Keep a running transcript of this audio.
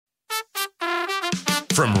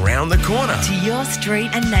from round the corner to your street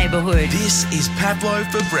and neighbourhood. This is Pablo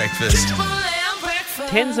for breakfast.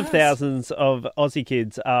 Tens of thousands of Aussie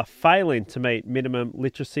kids are failing to meet minimum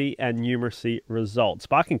literacy and numeracy results,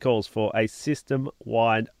 sparking calls for a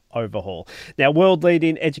system-wide overhaul. Now,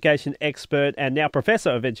 world-leading education expert and now Professor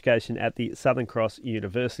of Education at the Southern Cross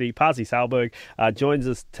University, Pasi Sahlberg, joins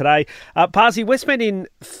us today. Pasi, we're spending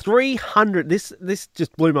this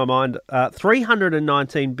just blew my mind,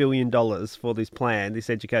 $319 billion for this plan, this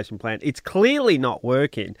education plan. It's clearly not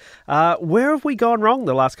working. Where have we gone wrong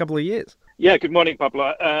the last couple of years? Yeah, good morning,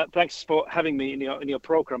 Pablo. Thanks for having me in your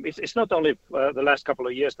program. It's not only the last couple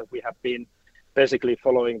of years that we have been basically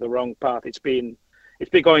following the wrong path. It's been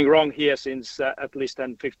going wrong here since at least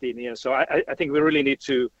 10, 15 years. So I think we really need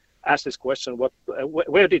to ask this question: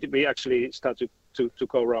 where did we actually start to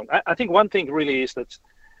go wrong? I think one thing really is that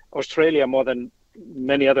Australia, more than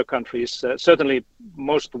many other countries, certainly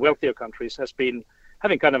most wealthier countries, has been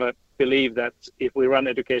having kind of a belief that if we run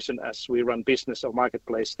education as we run business or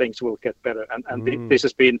marketplace, things will get better. And this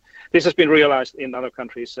has been realized in other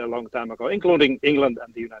countries a long time ago, including England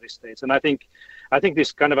and the United States. And I think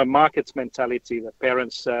this kind of a market mentality that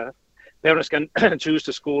parents can choose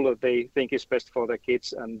the school that they think is best for their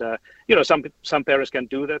kids. And, some parents can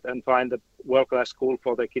do that and find a world-class school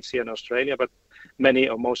for their kids here in Australia, but many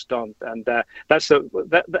or most don't. And that's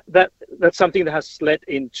something that has led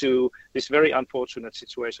into this very unfortunate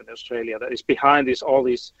situation in Australia that is behind all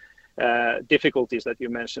these difficulties that you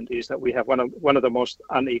mentioned, is that we have one of the most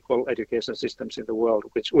unequal education systems in the world,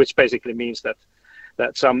 which basically means that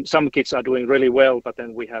some kids are doing really well, but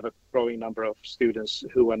then we have a growing number of students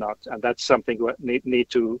who are not, and that's something we need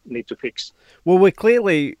to fix. Well, we've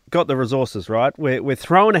clearly got the resources, right? We're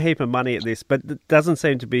throwing a heap of money at this, but it doesn't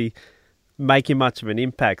seem to be making much of an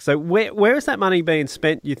impact. So where is that money being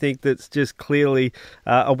spent, you think, that's just clearly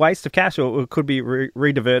a waste of cash, or could be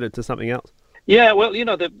rediverted to something else? Yeah, well,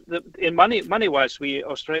 in money-wise,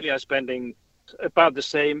 Australia is spending about the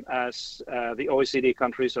same as the OECD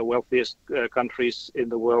countries or wealthiest countries in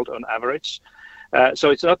the world on average. So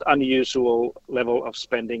it's not unusual level of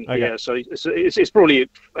spending here. So it's probably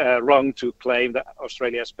wrong to claim that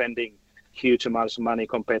Australia is spending huge amounts of money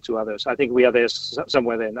compared to others. I think we are there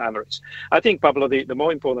somewhere there in average. I think, Pablo, the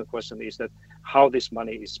more important question is that how this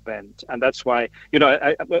money is spent. And that's why,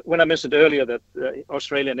 when I mentioned earlier that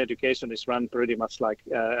Australian education is run pretty much like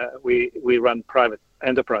we run private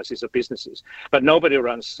enterprises or businesses, but nobody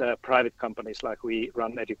runs private companies like we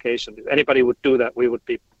run education. If anybody would do that, we would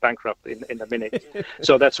be bankrupt in a minute.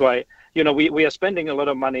 So that's why, we are spending a lot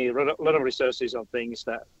of money, a lot of resources on things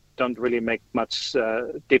that don't really make much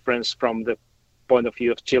difference from the point of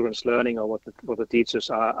view of children's learning or what the teachers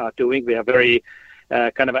are doing. We are very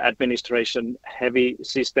kind of an administration-heavy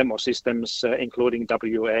system or systems, including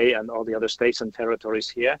WA and all the other states and territories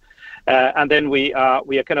here. And then we are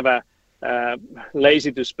kind of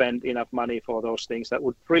lazy to spend enough money for those things that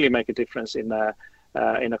would really make a difference in the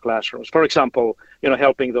classrooms. For example,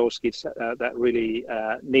 helping those kids that really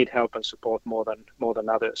need help and support more than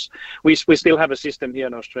others. We still have a system here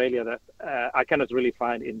in Australia that I cannot really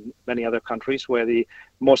find in many other countries, where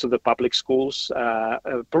most of the public schools,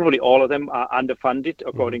 probably all of them, are underfunded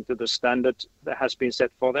according to the standard that has been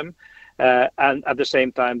set for them. And at the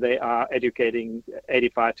same time, they are educating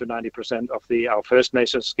 85 to 90% of our First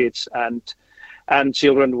Nations kids and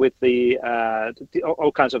children with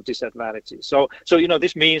all kinds of disadvantages. So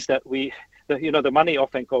this means that the money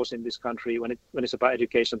often goes in this country when it's about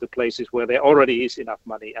education to places where there already is enough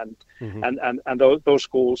money, and those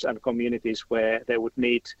schools and communities where they would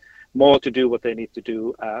need more to do what they need to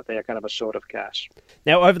do, they are kind of a short of cash.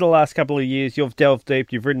 Now, over the last couple of years, you've delved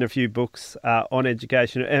deep. You've written a few books on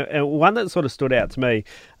education, and one that sort of stood out to me,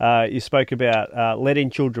 you spoke about letting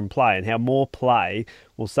children play and how more play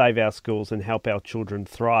will save our schools and help our children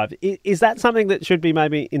thrive. Is that something that should be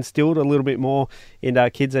maybe instilled a little bit more in our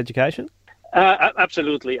kids' education?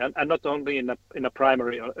 Absolutely, and not only in a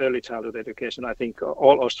primary or early childhood education. I think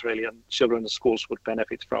all Australian children in schools would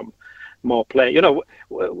benefit from more play.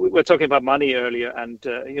 We were talking about money earlier, and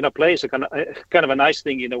play is a kind of a nice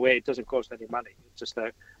thing in a way. It doesn't cost any money. It's just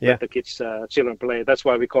let the kids, children play. That's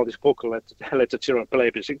why we call this book "Let the Children Play,"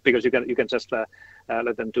 because you can just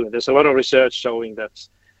let them do it. There's a lot of research showing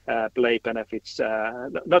that play benefits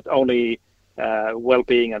not only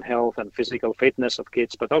well-being and health and physical fitness of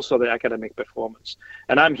kids, but also the academic performance.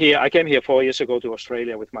 And I came here 4 years ago to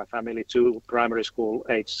Australia with my family, 2 primary school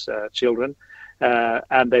age children,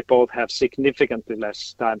 and they both have significantly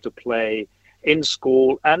less time to play in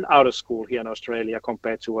school and out of school here in Australia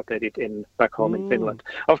compared to what they did back home in Finland.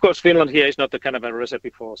 Of course, Finland here is not the kind of a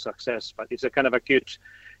recipe for success, but it's a kind of a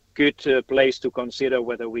good place to consider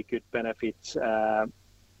whether we could benefit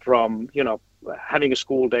from having a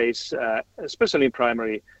school days, especially in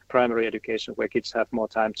primary education, where kids have more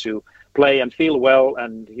time to play and feel well,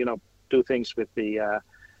 and do things with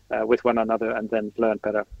with one another, and then learn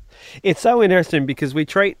better. It's so interesting because we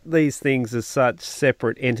treat these things as such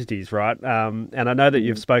separate entities, right? And I know that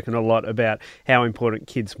you've spoken a lot about how important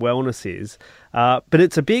kids' wellness is, but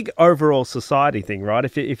it's a big overall society thing, right?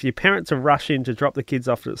 If your parents are rushing to drop the kids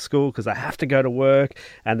off at school because they have to go to work,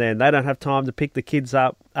 and then they don't have time to pick the kids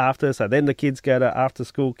up after, so then the kids go to after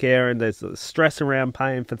school care, and there's stress around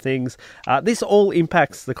paying for things, this all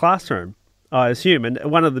impacts the classroom, I assume. And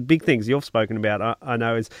one of the big things you've spoken about, I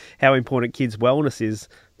know, is how important kids' wellness is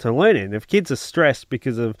to learning. If kids are stressed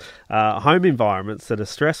because of home environments that are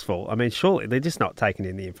stressful, I mean, surely they're just not taking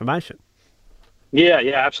in the information. Yeah,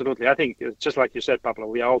 absolutely. I think just like you said, Pablo,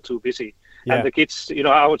 we are all too busy. Yeah. And the kids,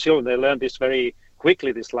 our children, they learn this very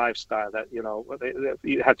quickly, this lifestyle that,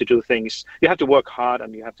 you have to do things, you have to work hard,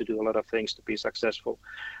 and you have to do a lot of things to be successful.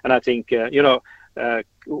 And I think,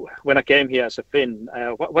 when I came here as a Finn,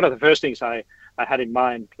 one of the first things I had in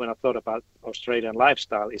mind when I thought about Australian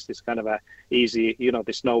lifestyle is this kind of a easy,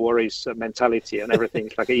 this no worries mentality, and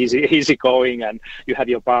everything's like easy going, and you have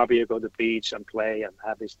your barbie, you go to the beach and play and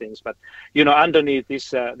have these things. But, underneath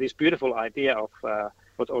this beautiful idea of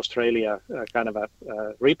what Australia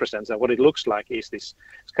represents and what it looks like is this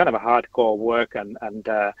kind of a hardcore work and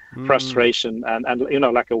frustration and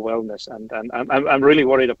lack of wellness. And I'm really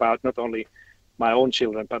worried about not only my own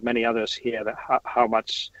children, but many others here, that how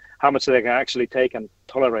much they can actually take and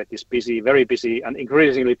tolerate this very busy and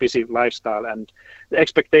increasingly busy lifestyle, and the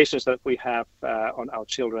expectations that we have on our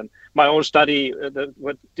children. My own study,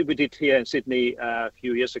 what we did here in Sydney a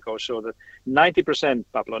few years ago, showed that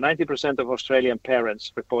 90% of Australian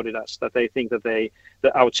parents reported us that they think that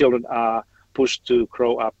our children are pushed to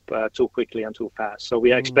grow up too quickly and too fast. So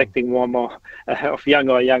we are expecting more and more of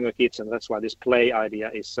younger kids, and that's why this play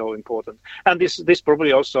idea is so important. And this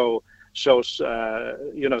probably also shows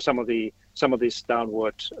some of these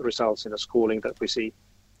downward results in the schooling that we see.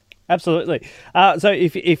 Absolutely. So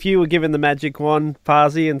if you were given the magic wand,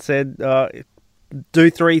 Pasi, and said do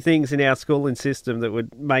 3 things in our schooling system that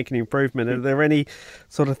would make an improvement, are there any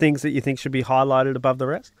sort of things that you think should be highlighted above the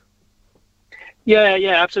rest? Yeah,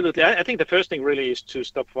 absolutely. I think the first thing really is to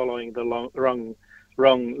stop following the wrong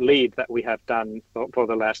lead that we have done for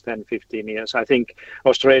the last 10, 15 years. I think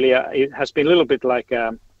Australia, it has been a little bit like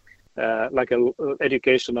a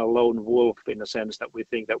educational lone wolf, in a sense that we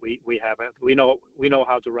think that we know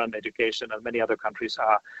how to run education, and many other countries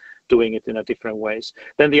are doing it in a different ways.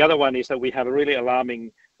 Then the other one is that we have a really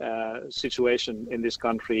alarming situation in this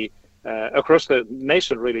country, across the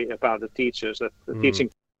nation, really, about the teachers, that the teaching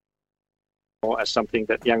as something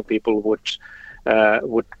that young people would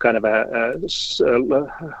kind of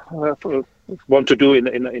want to do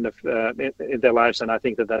in their lives. And I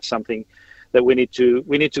think that that's something that we need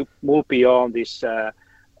to move beyond these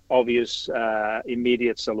obvious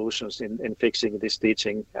immediate solutions in fixing this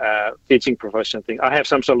teaching profession thing. I have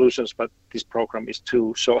some solutions, but this program is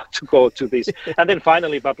too short to go to this. And then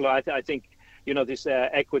finally, Pablo, I think this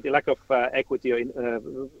lack of equity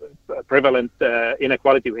or prevalent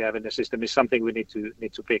inequality we have in the system is something we need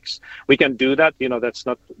to fix. We can do that. That's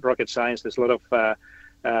not rocket science. There's a lot of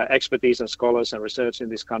expertise and scholars and research in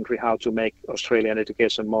this country how to make Australian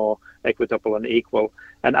education more equitable and equal.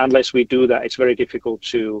 And unless we do that, it's very difficult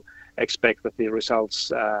to expect that the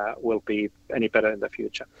results will be any better in the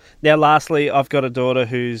future. Now, lastly, I've got a daughter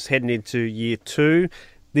who's heading into year 2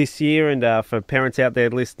 this year, and for parents out there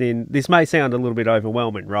listening, this may sound a little bit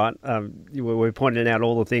overwhelming, right? We're pointing out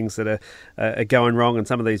all the things that are going wrong, and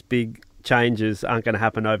some of these big changes aren't going to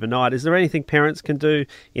happen overnight. Is there anything parents can do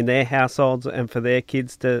in their households and for their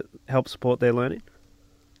kids to help support their learning?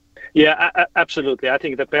 Yeah, absolutely. I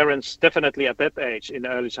think the parents definitely at that age, in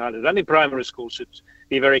early childhood and in primary school, should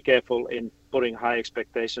be very careful in putting high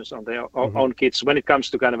expectations on their own kids when it comes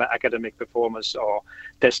to kind of academic performance or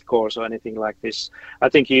test scores or anything like this. I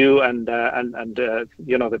think you and the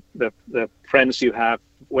friends you have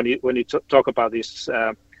when you talk about these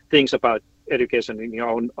things about education in your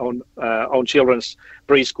own children's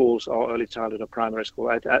preschools or early childhood or primary school.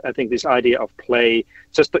 I think this idea of play,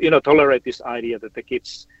 just tolerate this idea that the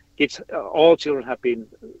kids, all children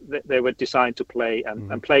they were designed to play,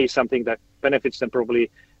 and play is something that benefits them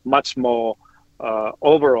probably much more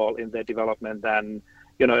overall in their development than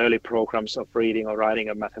early programs of reading or writing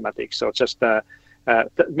or mathematics. So just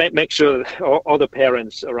make sure that all the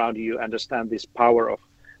parents around you understand this power of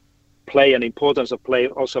play and importance of play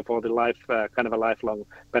also for the life kind of a lifelong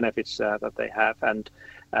benefits that they have, and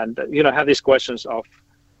have these questions of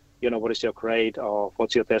what is your grade or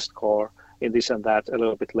what's your test score in this and that a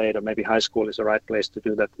little bit later. Maybe high school is the right place to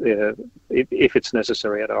do that if it's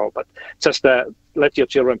necessary at all. But just let your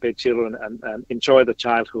children be children and enjoy the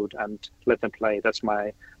childhood and let them play. That's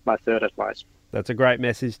my third advice. That's a great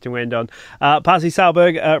message to end on. Pasi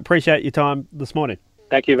Sahlberg, appreciate your time this morning.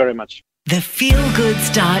 Thank you very much. The feel-good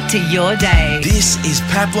start to your day. This is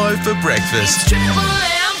Pablo for breakfast. It's Triple